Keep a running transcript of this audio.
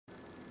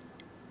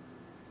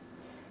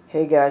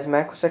Hey guys,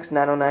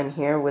 MacOSX909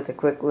 here with a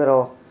quick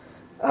little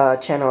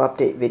channel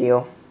update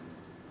video.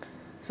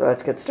 So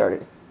let's get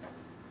started.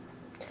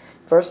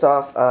 First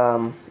off,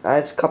 I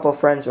have a couple of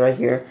friends right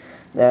here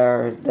that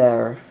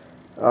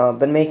are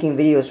been making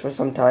videos for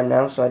some time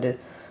now, so I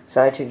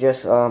decided to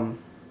just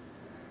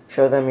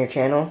show them your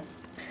channel.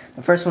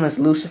 The first one is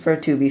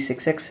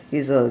Lucifer2B66.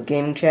 He's a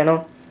gaming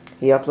channel.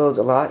 He uploads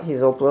a lot. He's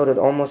uploaded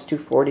almost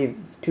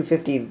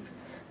 250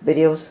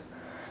 videos.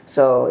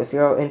 So if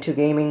you're into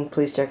gaming,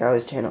 please check out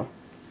his channel.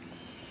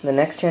 The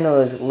next channel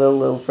is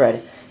Lil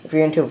Fred. If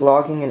you're into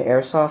vlogging and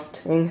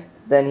airsofting,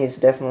 then he's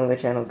definitely the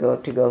channel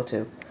to go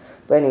to.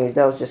 But anyways,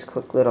 that was just a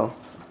quick little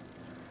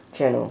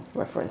channel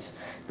reference.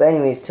 But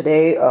anyways,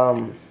 today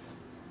I'll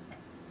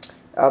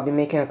be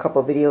making a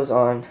couple videos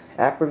on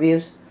app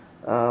reviews.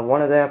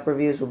 One of the app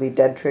reviews will be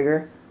Dead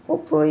Trigger,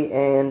 hopefully,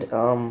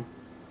 and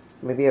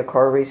maybe a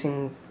car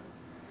racing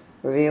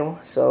review.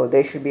 So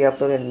they should be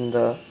uploaded in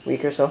the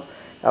week or so.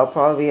 I'll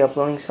probably be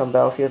uploading some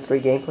Battlefield 3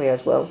 gameplay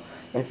as well.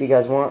 And if you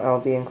guys want, I'll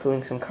be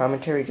including some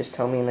commentary. Just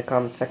tell me in the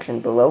comment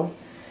section below.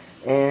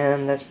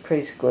 And that's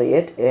basically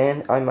it.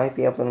 And I might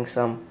be uploading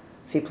some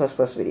C++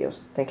 videos.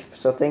 Thank you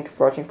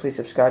for watching. Please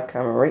subscribe,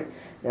 comment, rate,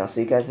 and I'll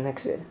see you guys in the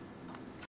next video.